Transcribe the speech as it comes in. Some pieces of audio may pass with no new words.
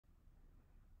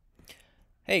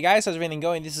Hey guys, how's everything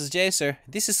going? This is JSer.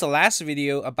 This is the last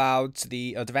video about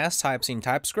the advanced types in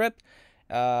TypeScript.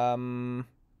 In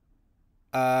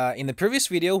the previous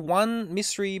video, one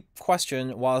mystery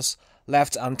question was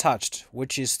left untouched,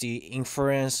 which is the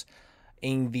inference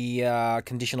in the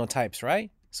conditional types,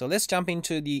 right? So let's jump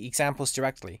into the examples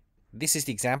directly. This is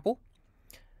the example.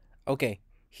 Okay,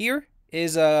 here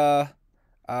is a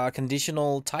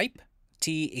conditional type.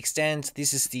 T extends,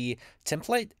 this is the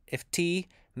template. If T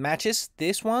matches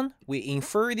this one, we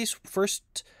infer this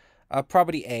first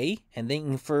property A, and then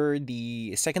infer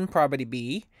the second property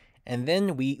B, and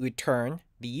then we return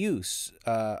the U.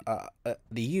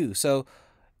 So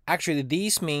actually,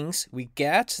 this means we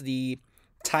get the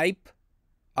type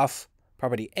of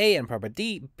property A and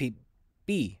property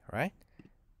B, right?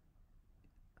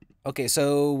 Okay,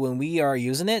 so when we are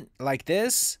using it like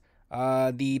this,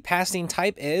 the passing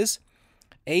type is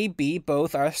A, B,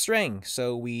 both are string.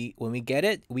 So when we get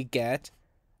it, we get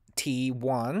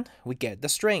T1, we get the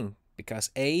string because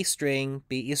A string,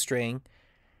 B is string.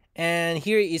 And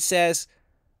here it says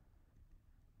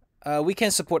we can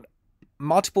support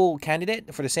multiple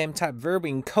candidate for the same type verb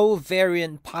in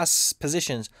covariant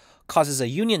positions causes a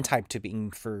union type to be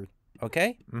inferred.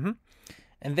 Okay?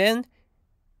 And then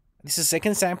this is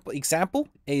second example.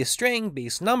 A is string, B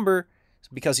is number.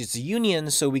 Because it's a union,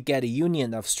 so we get a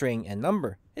union of string and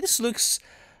number. This looks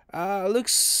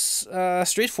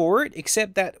straightforward,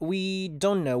 except that we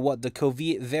don't know what the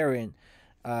covariant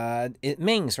it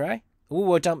means, right? We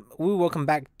will come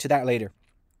back to that later.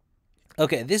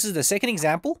 Okay, this is the second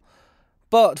example,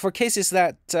 but for cases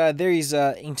that there is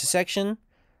a intersection,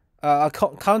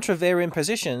 contra-variant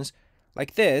positions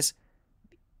like this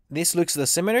looks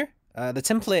similar. The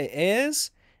template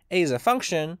is A is a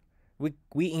function.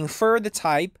 We infer the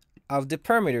type of the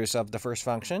parameters of the first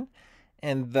function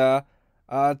and the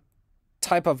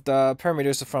type of the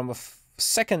parameters from a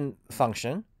second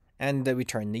function and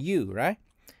return the U, right?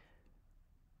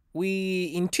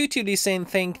 We intuitively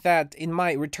think that it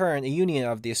might return a union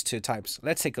of these two types.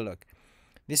 Let's take a look.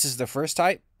 This is the first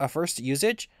type, first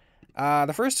usage.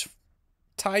 The first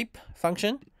type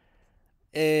function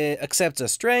accepts a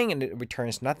string and it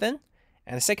returns nothing.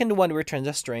 And the second one returns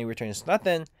a string, returns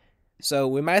nothing. So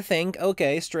we might think,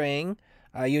 okay, string,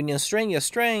 union string is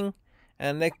string.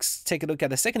 And let's take a look at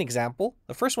the second example.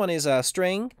 The first one is a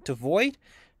string to void.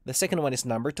 The second one is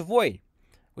number to void.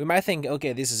 We might think,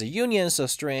 okay, this is a union, so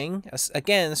string,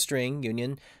 again, string,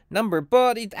 union, number.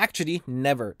 But it actually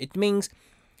never. It means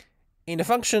in the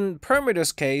function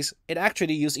parameters case, it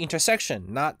actually uses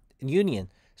intersection, not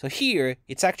union. So here,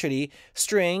 it's actually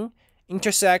string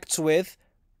intersects with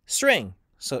string.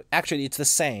 So actually it's the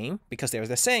same because they're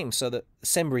the same. So the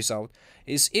same result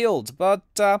is yield. But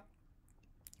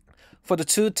for the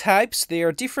two types, they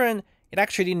are different. It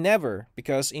actually never,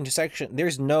 because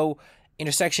there's no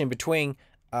intersection between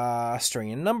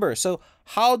string and number. So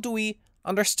how do we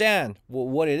understand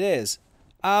what it is?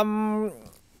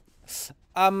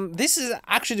 This is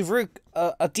actually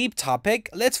a deep topic.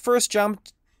 Let's first jump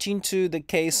into the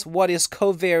case what is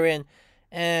covariant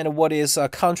and what is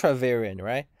contra-variant,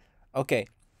 right? Okay,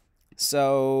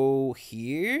 so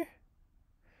here,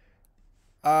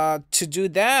 to do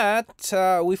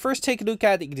that, we first take a look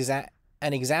at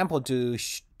an example to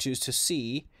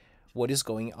see what is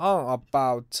going on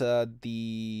about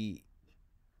the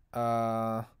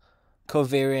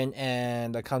covariant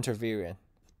and the contra-variant.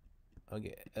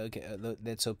 Okay,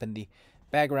 let's open the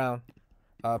background,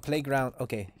 playground.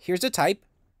 Okay, here's the type.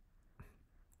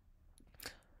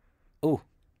 Oh,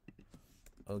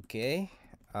 okay.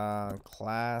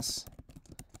 Class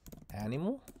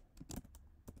animal,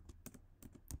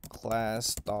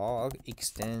 class dog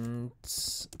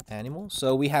extends animal.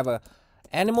 So we have a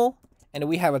animal and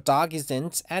we have a dog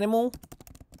extends animal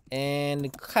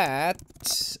and cat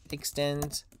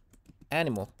extends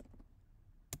animal.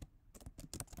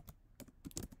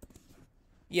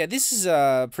 Yeah, this is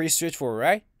pretty straightforward,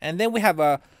 right? And then we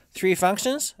have three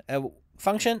functions.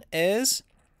 Function is,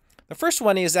 the first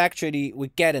one is actually we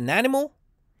get an animal,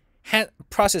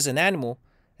 process an animal,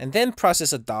 and then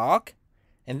process a dog,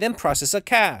 and then process a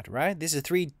cat, right? These are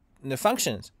three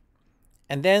functions.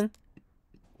 And then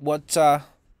what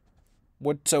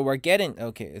we're getting,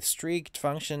 okay, strict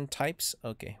function types.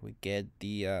 Okay, we get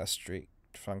the strict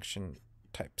function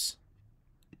types.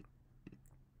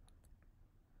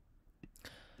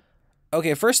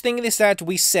 Okay, first thing is that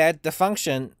we set the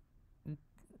function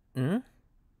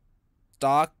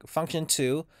dog function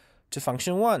 2 to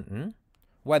function 1.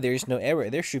 Why there is no error?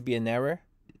 There should be an error.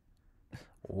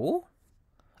 Oh,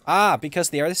 because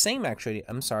they are the same actually.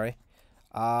 I'm sorry.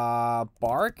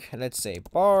 Bark. Let's say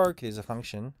bark is a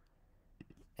function,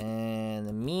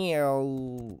 and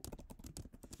meow.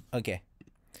 Okay.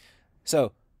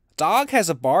 So dog has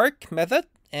a bark method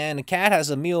and cat has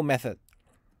a meow method.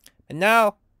 And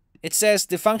now it says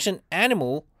the function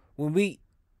animal when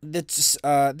this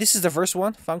is the first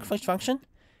one function,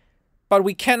 but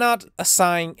we cannot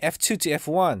assign f2 to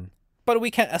f1, but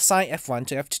we can assign f1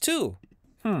 to f2.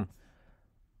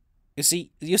 You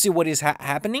see what is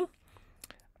happening?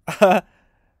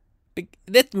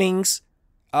 That means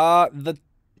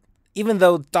even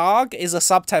though dog is a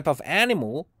subtype of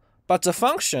animal, but the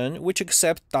function which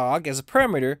accepts dog as a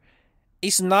parameter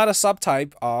is not a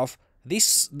subtype of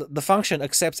this. The function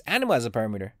accepts animal as a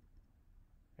parameter,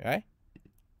 right?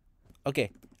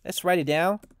 Okay, let's write it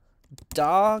down.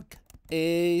 Dog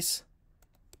is,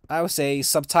 I would say,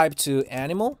 subtype to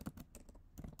animal,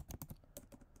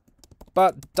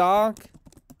 but dog,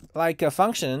 like a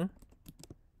function,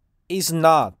 is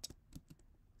not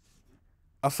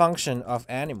a function of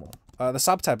animal. The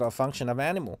subtype of function of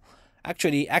animal.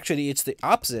 Actually, it's the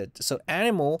opposite. So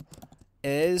animal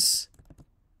is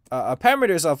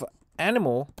parameters of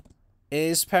animal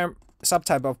is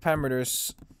subtype of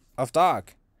parameters of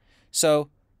dog. So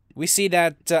we see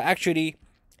that actually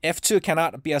f2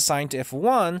 cannot be assigned to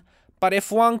f1, but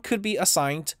f1 could be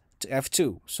assigned to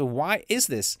f2. So why is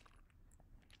this?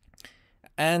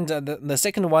 And the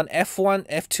second one, f1,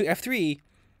 f2, f3,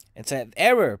 it's an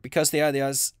error because they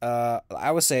are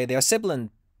I would say they are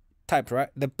sibling types, right?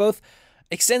 They both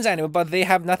extends animal, but they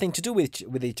have nothing to do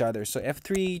with each other. So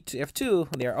f3 to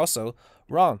f2, they are also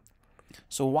wrong.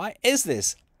 So why is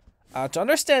this? To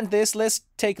understand this, let's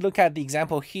take a look at the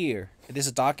example here. This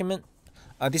is a document,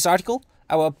 this article.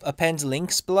 I will append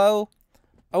links below.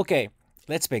 Okay,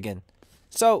 let's begin.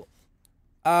 So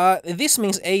this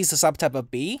means A is a subtype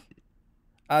of B.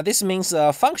 This means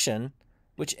a function,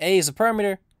 which A is a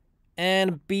parameter,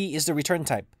 and B is the return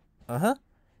type.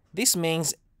 This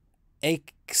means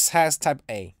X has type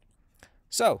A.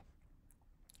 So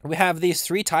we have these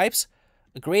three types: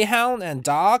 greyhound and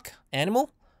dog,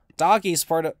 animal.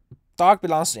 Dog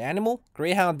belongs to animal.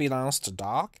 Greyhound belongs to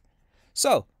dog.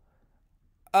 So,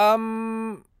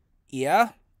 yeah.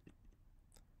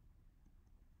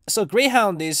 So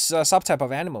greyhound is a subtype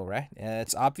of animal, right?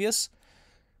 It's obvious.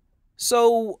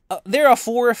 So there are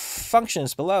four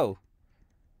functions below.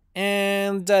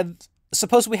 And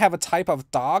suppose we have a type of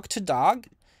dog to dog.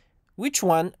 Which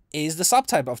one is the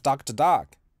subtype of dog to dog?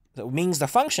 That means the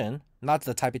function, not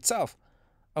the type itself.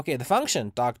 Okay, the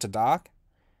function, dog to dog,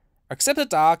 accepts a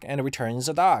dog and returns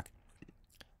a dog.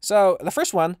 So the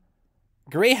first one,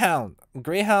 greyhound.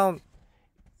 Greyhound,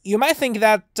 you might think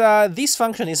that this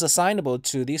function is assignable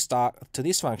to this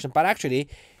function, but actually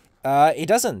it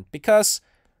doesn't, because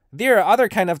there are other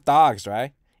kind of dogs,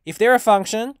 right? If they're a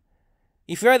function,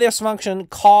 if you're this function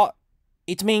call,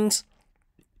 it means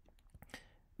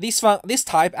this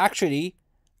type actually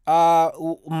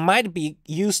might be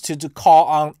used to call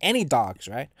on any dogs,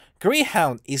 right?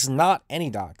 Greyhound is not any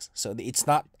dogs, so it's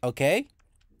not okay.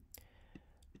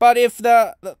 But if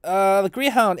the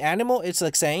greyhound animal is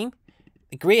the same,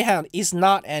 greyhound is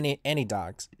not any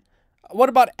dogs. What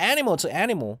about animal to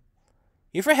animal?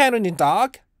 If you're handling a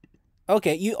dog,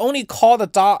 okay, you only call the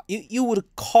dog. You would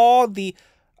call the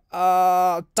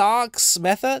dog's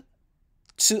method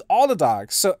to all the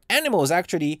dogs. So animals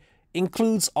actually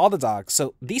includes all the dogs.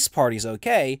 So this part is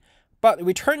okay, but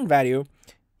return value,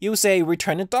 you say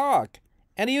return a dog,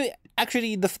 and you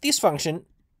actually this function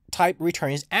type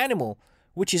returns animal,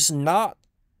 which is not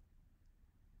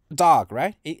dog,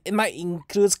 right? It might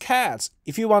include cats.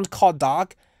 If you want to call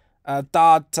dog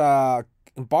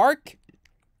bark,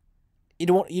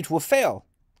 it will fail,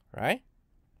 right?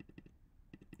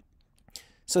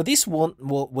 So this will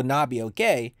not be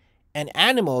okay. An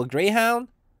animal, greyhound,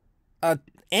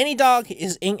 any dog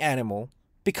is in animal,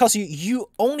 because you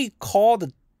only call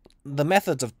the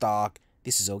methods of dog.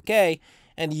 This is okay,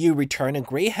 and you return a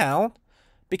greyhound,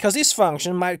 because this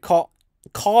function might call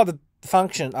the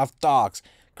function of dogs.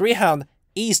 Greyhound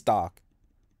is dog,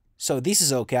 so this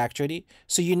is okay actually.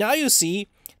 So now you see,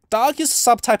 dog is a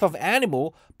subtype of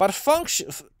animal, but function,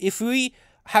 if we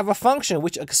have a function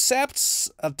which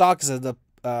accepts a dog as the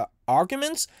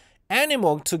arguments,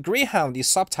 animal to greyhound is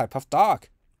subtype of dog,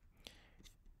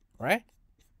 right?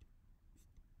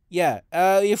 Yeah.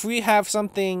 If we have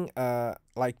something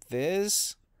like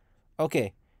this,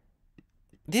 okay,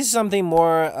 this is something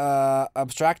more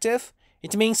abstractive.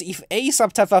 It means if A is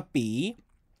subtype of B,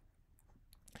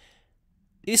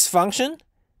 this function,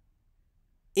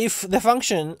 if the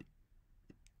function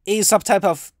is subtype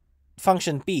of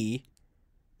function B,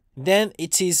 then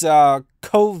it is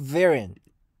covariant.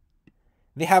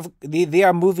 They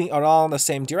are moving around the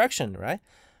same direction, right?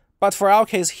 But for our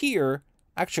case here,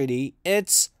 actually,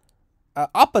 it's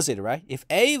opposite, right? If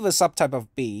A is a subtype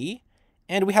of B,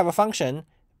 and we have a function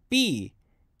B,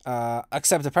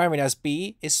 accept the parameter as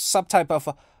B, is subtype of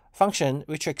a function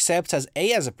which accepts as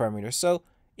A as a parameter. So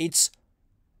it's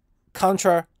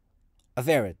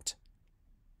contra-variant.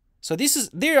 So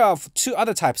there are two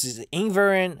other types, is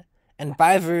invariant and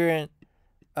bivariant,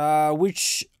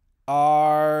 which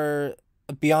are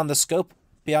beyond the scope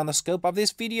of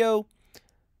this video.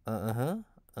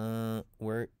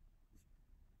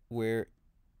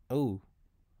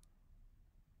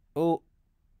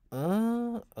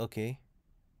 Okay.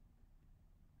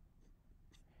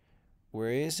 Where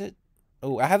is it?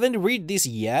 Oh, I haven't read this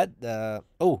yet.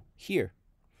 Here.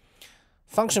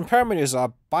 Function parameters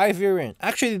are bivariant.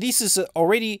 Actually, this is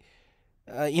already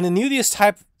in the newest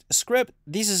TypeScript.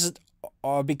 This is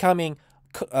becoming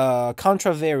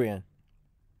contra-variant.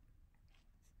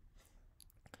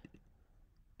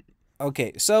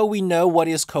 Okay, so we know what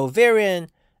is covariant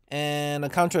and a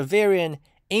contra-variant.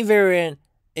 Invariant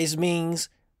means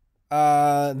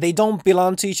they don't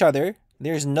belong to each other.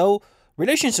 There's no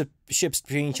relationships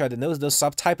between each other. Those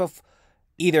subtype of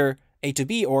either A to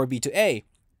B or B to A.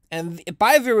 And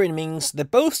bivariant means they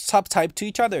both subtype to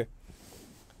each other.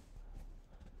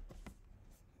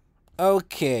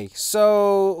 Okay,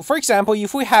 so for example,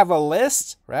 if we have a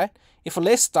list, right? If a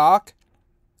list dog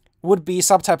would be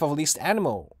subtype of list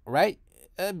animal, right?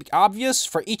 Obvious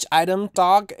for each item,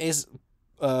 dog is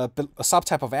a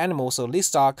subtype of animal, so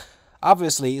list dog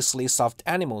obviously is list of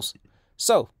animals.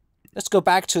 So let's go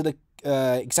back to the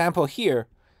example here.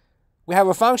 We have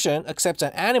a function accept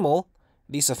an animal.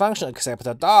 This a function accept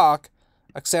a dog,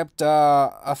 accept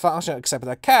a function accept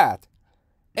a cat.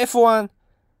 F1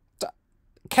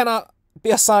 cannot be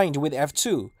assigned with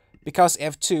F2 because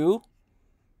F2.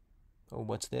 Oh,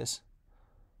 what's this?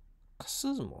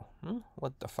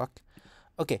 What the fuck?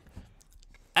 Okay.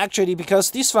 Actually,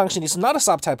 because this function is not a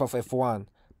subtype of F1,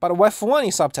 but F1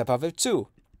 is subtype of F2.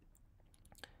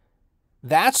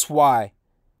 That's why.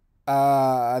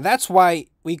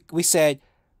 We said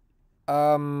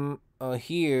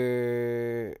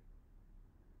here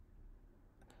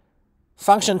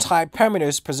function type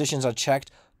parameters positions are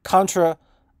checked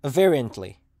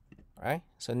contra-variantly, right?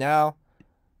 So now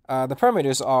the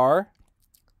parameters are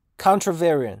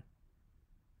contra-variant.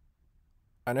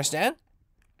 Understand?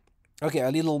 Okay,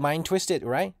 a little mind twisted,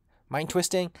 right? Mind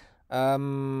twisting.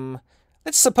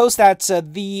 Let's suppose that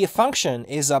the function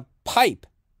is a pipe.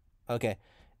 Okay,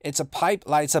 it's a pipe,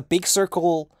 like it's a big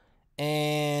circle,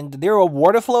 and there are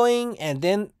water flowing, and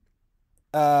then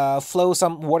flow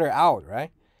some water out,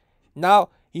 right? Now,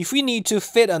 if we need to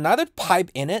fit another pipe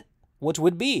in it, what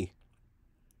would be?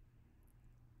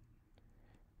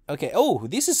 Okay. Oh,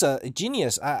 this is a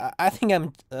genius. I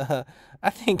think I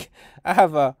think I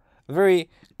have a very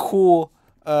cool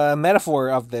metaphor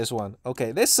of this one.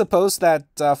 Okay, let's suppose that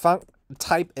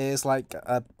type is like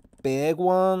a big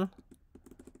one.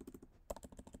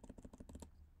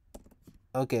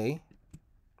 Okay.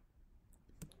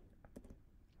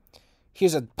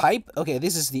 Here's a pipe. Okay,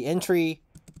 this is the entry,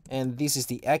 and this is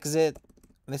the exit.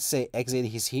 Let's say exit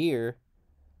is here.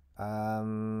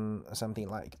 Something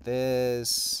like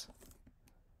this.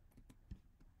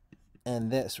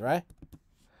 And this, right?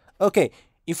 Okay,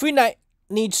 if we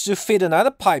need to fit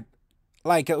another pipe,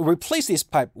 like replace this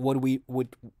pipe, what we would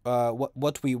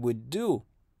do?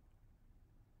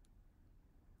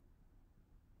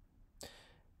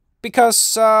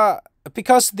 Because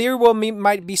there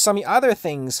might be some other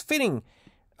things fitting,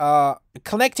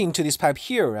 connecting to this pipe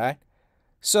here, right?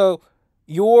 So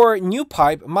your new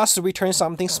pipe must return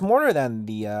something smaller than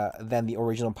the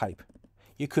original pipe.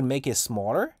 You could make it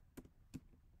smaller,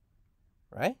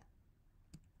 right?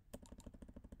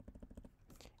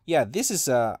 Yeah, this is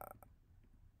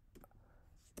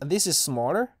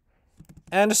smaller,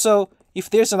 and so if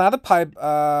there's another pipe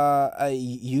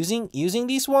using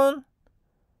this one,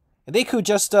 they could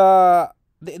just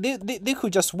they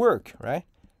could just work, right?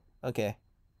 Okay.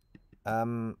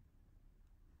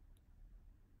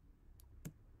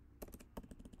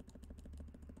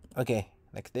 Okay,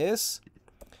 like this,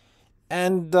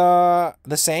 and the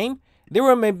same.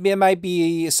 There might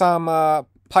be some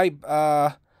pipe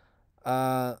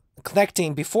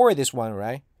connecting before this one,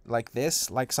 right? Like this,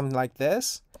 like something like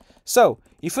this. So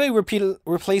if we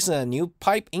replace a new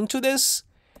pipe into this,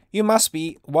 you must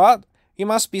be what? You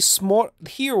must be small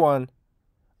here one.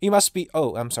 You must be.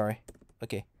 Oh, I'm sorry.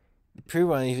 Okay, the previous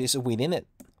one is within it.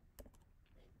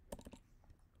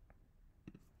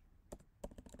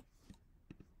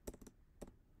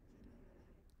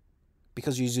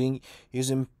 Because using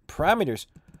parameters.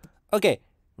 Okay,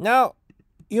 now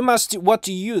you must what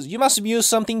to use? You must use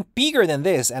something bigger than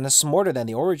this and smaller than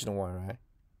the original one, right?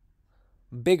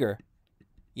 Bigger.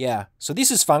 Yeah. So this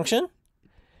is function.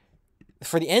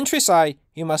 For the entry side,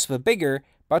 you must be bigger,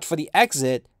 but for the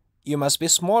exit, you must be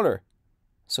smaller.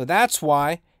 So that's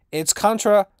why it's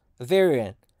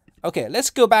contra-variant. Okay, let's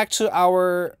go back to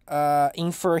our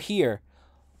infer here.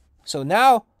 So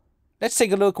now, let's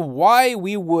take a look why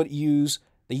we would use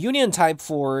the union type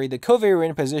for the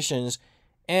covariant positions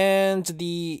and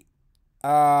the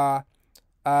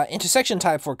intersection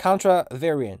type for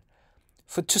contra-variant.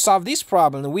 To solve this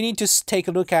problem, we need to take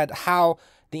a look at how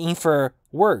the infer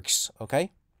works.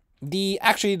 Okay,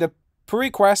 actually the pull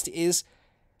request is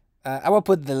I will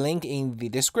put the link in the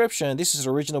description. This is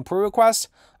the original pull request.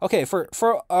 Okay, for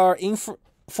our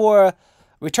for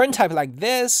return type like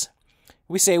this,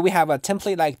 we say we have a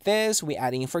template like this. We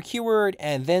add infer keyword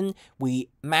and then we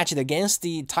match it against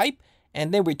the type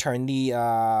and then return the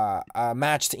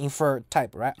matched infer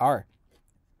type, right? R.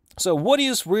 So what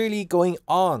is really going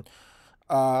on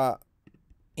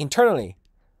internally?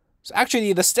 So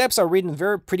actually, the steps are written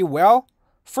pretty well.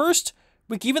 First,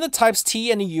 we're given the types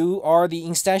T and U are the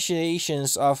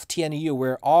instantiations of T and U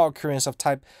where all occurrence of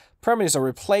type parameters are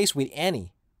replaced with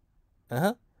any.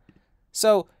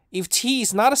 So if T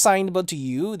is not assignable to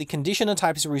U, the conditional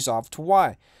type is resolved to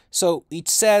Y. So it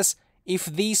says if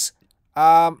these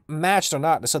matched or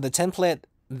not. So the template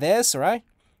this, right?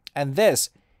 And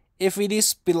this, if it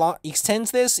is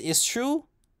extends this is true.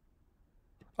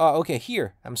 Oh, okay,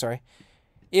 here, I'm sorry.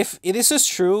 If it is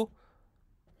true,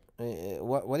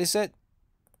 what is it?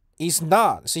 It's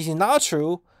not. So it's not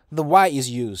true, the Y is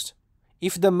used.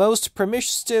 If the most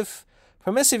permissive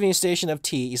instantiation of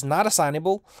T is not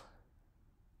assignable,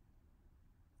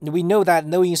 we know that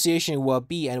no instantiation will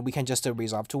be, and we can just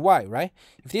resolve to Y, right?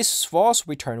 If this is false,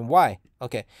 return Y.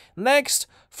 Okay. Next,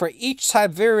 for each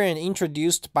type variant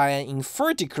introduced by an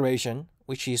infer declaration,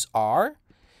 which is R,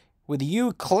 with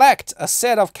U collect a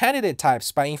set of candidate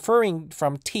types by inferring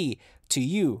from T to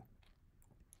U.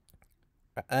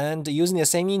 And using the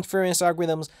same inference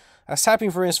algorithms as type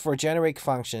inference for generic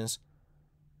functions.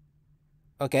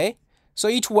 Okay, so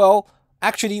it will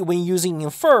actually, when using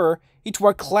infer, it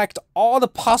will collect all the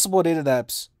possible data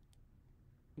types,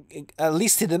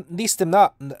 list them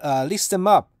up,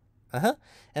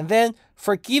 and then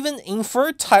for given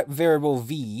infer type variable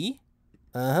v,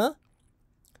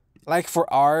 like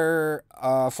for R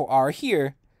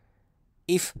here,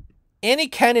 if any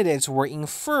candidates were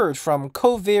inferred from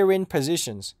covariant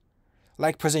positions,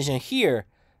 like position here,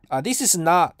 this is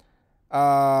not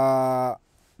a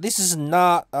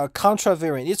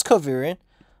contra-variant, it's covariant.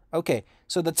 Okay,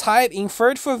 so the type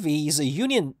inferred for V is a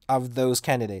union of those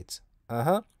candidates.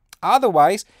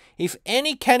 Otherwise, if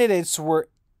any candidates were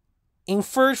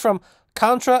inferred from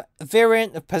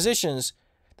contra-variant positions,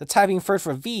 the type inferred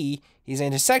for V is an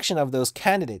intersection of those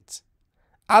candidates.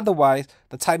 Otherwise,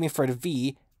 the type inferred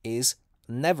V is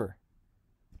never.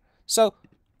 So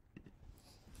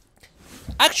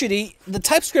actually, the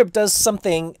TypeScript does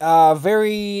something not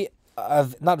that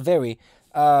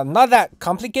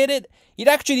complicated. It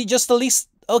actually just the least.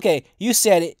 Okay, you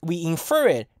said we infer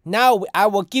it. Now I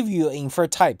will give you an infer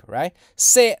type, right?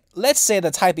 Let's say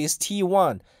the type is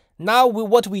T1. Now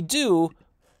what we do,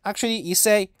 actually, you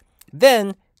say,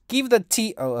 then give the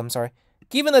T. Oh, I'm sorry.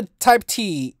 Given the type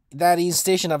T, that is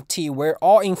station of T, where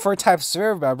all infer types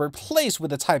variables are replaced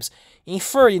with the types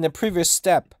inferred in the previous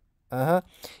step.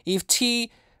 If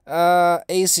T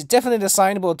is definitely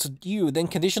assignable to U, then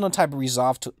conditional type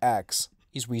resolved to X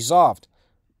is resolved.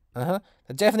 The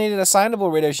definitely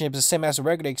assignable relationship is the same as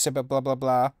regular except blah blah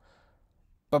blah.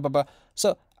 Blah blah blah.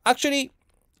 So actually,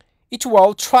 it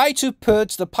will try to put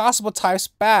the possible types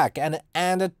back and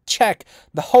check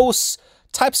the whole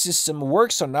type system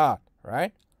works or not,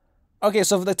 right? Okay,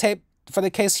 so for the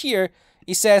case here,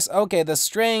 it says, okay, the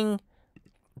string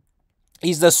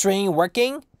is the string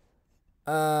working.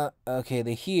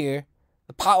 Okay,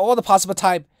 all the possible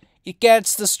type, it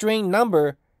gets the string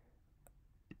number,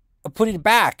 put it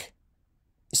back.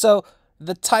 So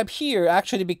the type here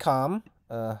actually become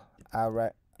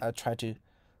I'll try to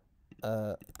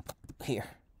here.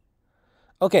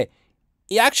 Okay,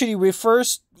 it actually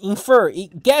infer,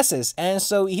 it guesses, and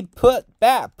so he put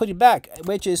it back,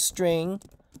 which is string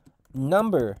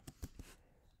number,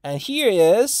 and here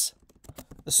is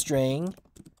the string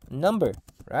number,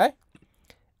 right?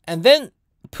 And then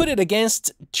put it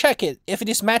against, check it if it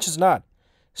is matches or not.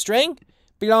 String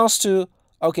belongs to,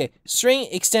 okay, string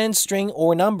extends string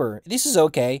or number. This is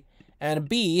okay. And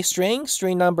B, string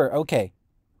number, okay,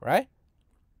 right?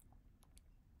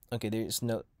 Okay, there is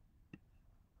no.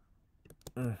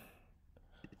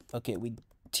 Okay, we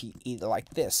t like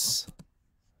this.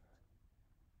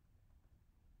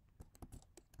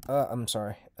 I'm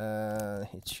sorry.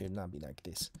 It should not be like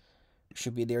this.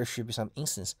 There should be some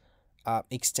instance.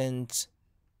 Extend.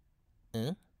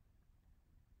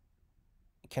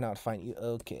 Cannot find you.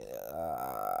 Okay.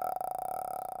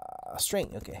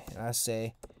 String. Okay. I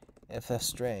say if a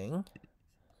string.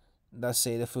 Let's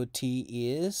say the food t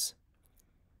is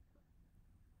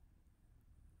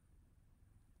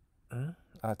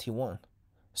t1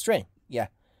 string. Yeah.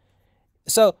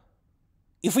 So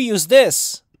if we use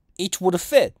this, it would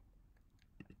fit.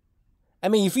 I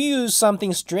mean, if you use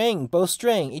something string, both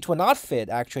string, it will not fit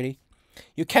actually.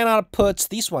 You cannot put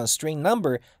this one string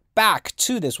number back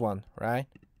to this one, right?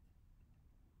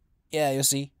 Yeah, you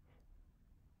see,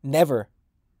 never,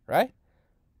 right?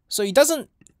 So it doesn't.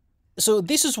 So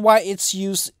this is why it's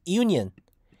used union.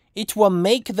 It will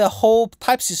make the whole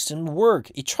type system work.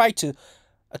 It try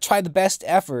the best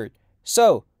effort.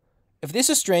 So if this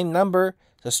is string number,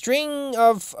 the string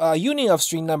of union of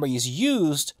string number is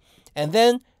used, and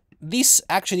then this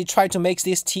actually try to make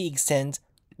this t extend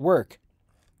work.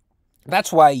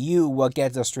 That's why you will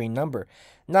get the string number.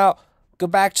 Now go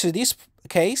back to this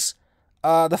case.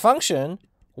 The function,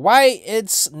 why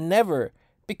it's never?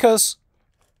 Because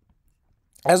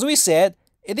as we said,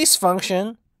 this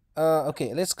function.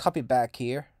 Okay, let's copy back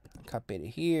here. Copy it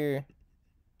here.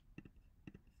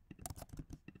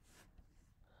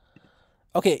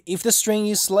 Okay, if the string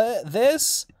is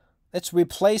this, let's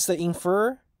replace the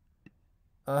infer.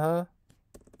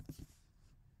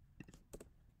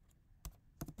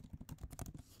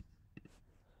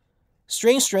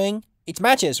 String, it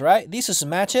matches, right? This is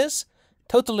matches,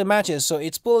 totally matches, so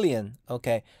it's Boolean.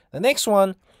 Okay, the next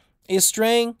one is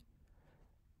string.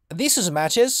 This is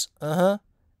matches,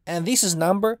 and this is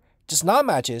number, just not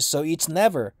matches, so it's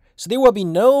never. So there will be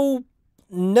no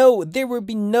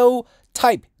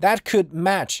type that could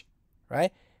match,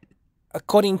 right?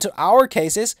 According to our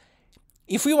cases,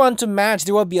 if we want to match,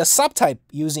 there will be a subtype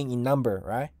using in number,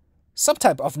 right?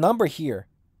 Subtype of number here.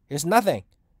 There's nothing.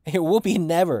 It will be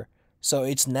never. So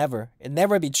it's never. It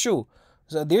never be true.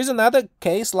 So there's another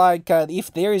case like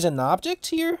if there is an object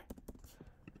here.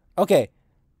 Okay.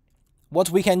 What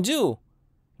we can do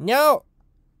now?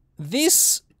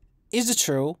 This is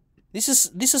true. This is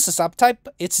a subtype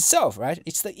itself, right?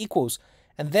 It's the equals,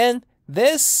 and then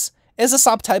this is a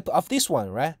subtype of this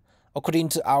one, right? According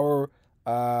to our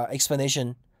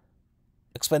explanation,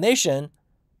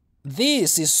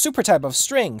 this is supertype of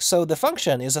string, so the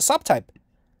function is a subtype.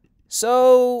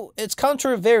 So it's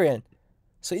contra-variant.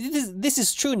 So this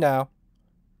is true now.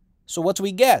 So what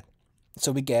we get?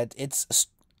 So we get it's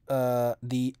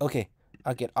okay.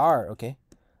 I'll get R. Okay.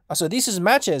 So this is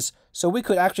matches. So we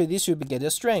could actually this should get a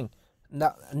string.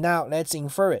 Now let's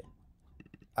infer it.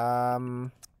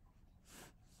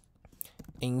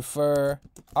 Infer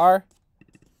R.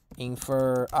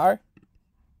 Infer R.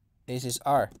 This is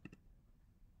R.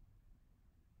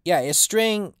 Yeah, it's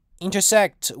string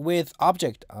intersect with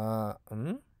object.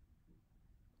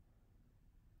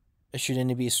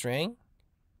 Shouldn't it be string?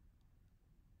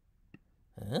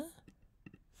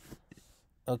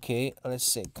 Okay, let's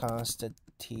say const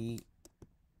t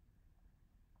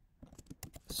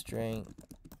string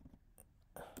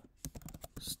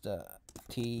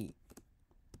t.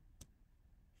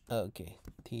 Okay,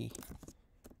 t2.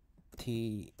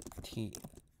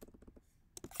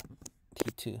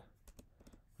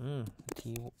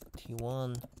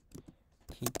 T1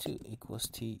 T2 equals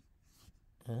T.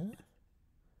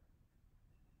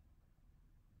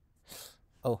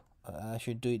 Oh, I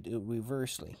should do it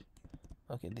reversely.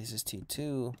 Okay, this is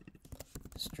T2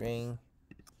 string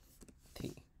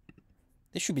T.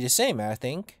 This should be the same, I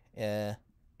think. You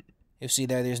see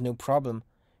that there's no problem.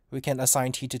 We can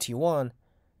assign T to T1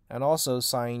 and also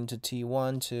assign to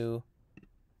T1 to.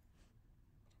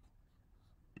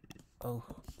 Oh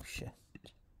shit.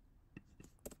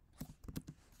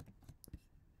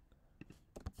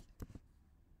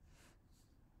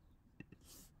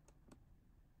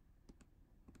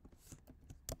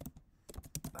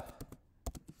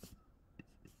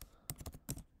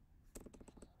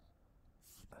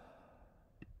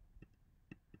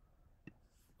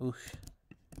 Oof,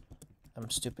 I'm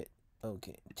stupid.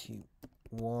 Okay,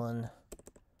 T1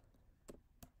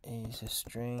 is a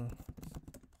string.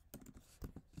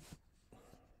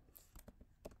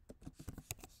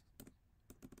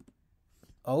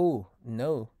 Oh,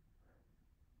 no.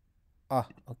 Ah,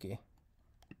 okay.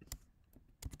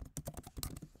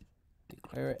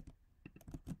 Declare it.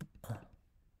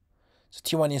 So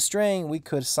T1 is string, we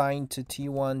could assign to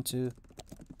T1 to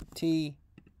T.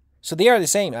 So they are the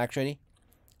same, actually.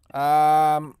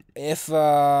 Okay,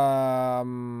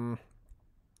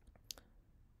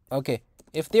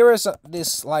 if there is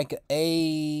this like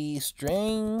a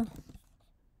string,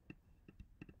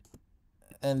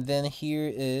 and then here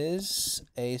is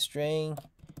a string,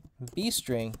 b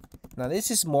string. Now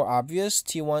this is more obvious.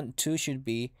 T2 should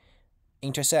be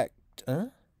intersect.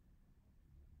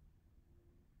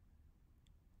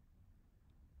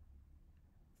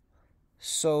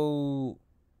 So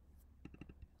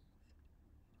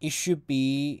it should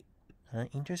be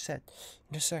intersect.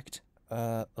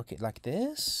 Okay, like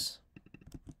this.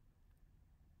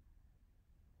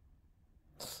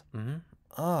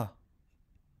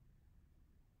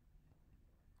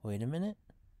 Wait a minute.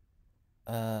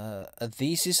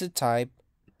 This is a type,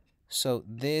 so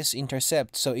this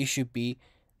intercept, so it should be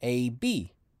a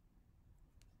b.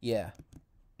 Yeah,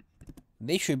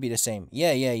 they should be the same.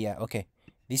 Yeah. Okay,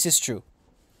 this is true.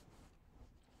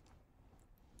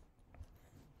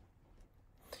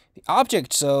 The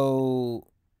object, so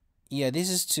yeah, this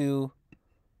is to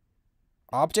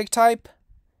object type.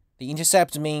 The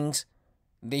intercept means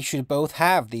they should both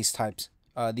have these types,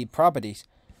 the properties.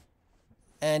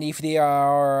 And if they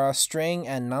are a string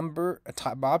and number a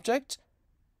type object,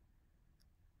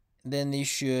 then they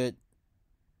should.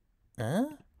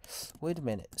 Wait a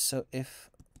minute. So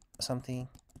if something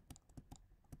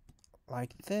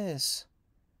like this,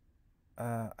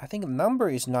 I think number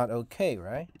is not okay,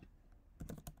 right?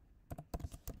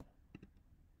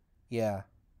 Yeah.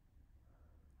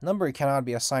 Number cannot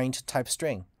be assigned to type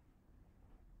string.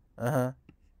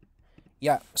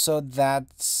 Yeah, so that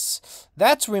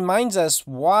reminds us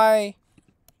why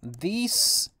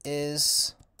this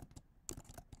is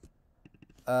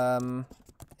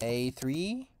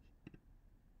A3.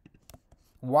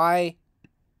 Why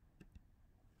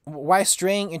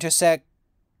string intersects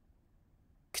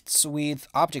with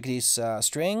object is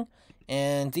string,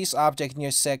 and this object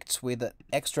intersects with the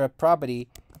extra property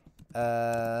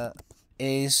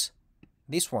is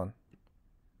this one.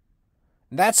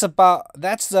 That's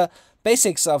the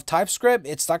basics of TypeScript.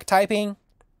 It's like typing.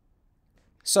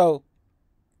 So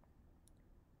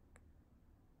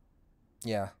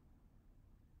yeah.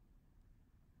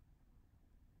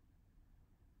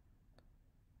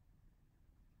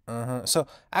 So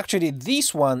actually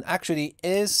this one actually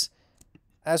is,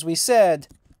 as we said,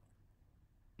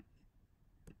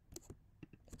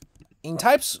 in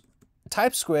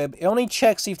TypeScript, it only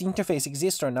checks if the interface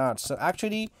exists or not. So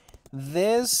actually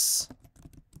this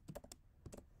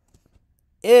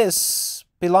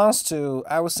belongs to,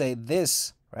 I would say,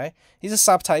 this, right? This is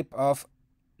a subtype of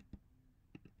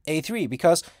A3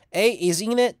 because A is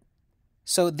in it.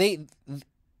 So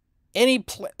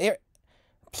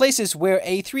places where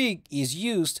A3 is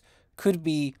used could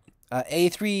be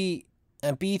A3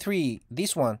 and B3.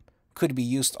 This one could be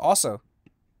used also.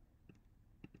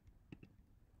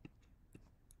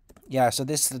 Yeah, so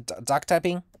this is the doc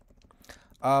typing.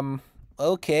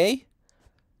 Okay.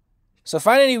 So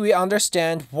finally, we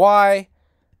understand why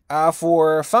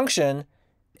for function,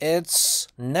 it's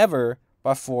never,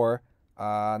 but for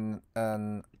an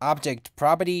object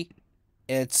property,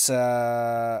 it's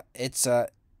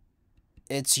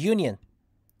union.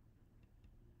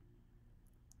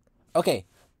 Okay.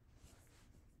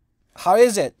 How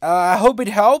is it? I hope it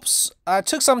helps. I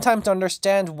took some time to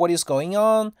understand what is going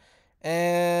on,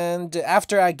 and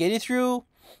after I get it through,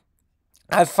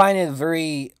 I find it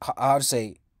very, how to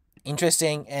say,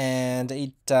 interesting, and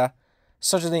it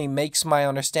certainly makes me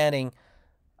understanding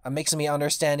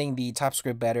the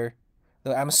TypeScript better.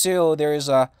 Though I'm still, there is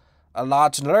a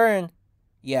lot to learn.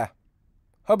 Yeah.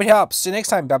 Hope it helps. See you next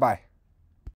time. Bye bye.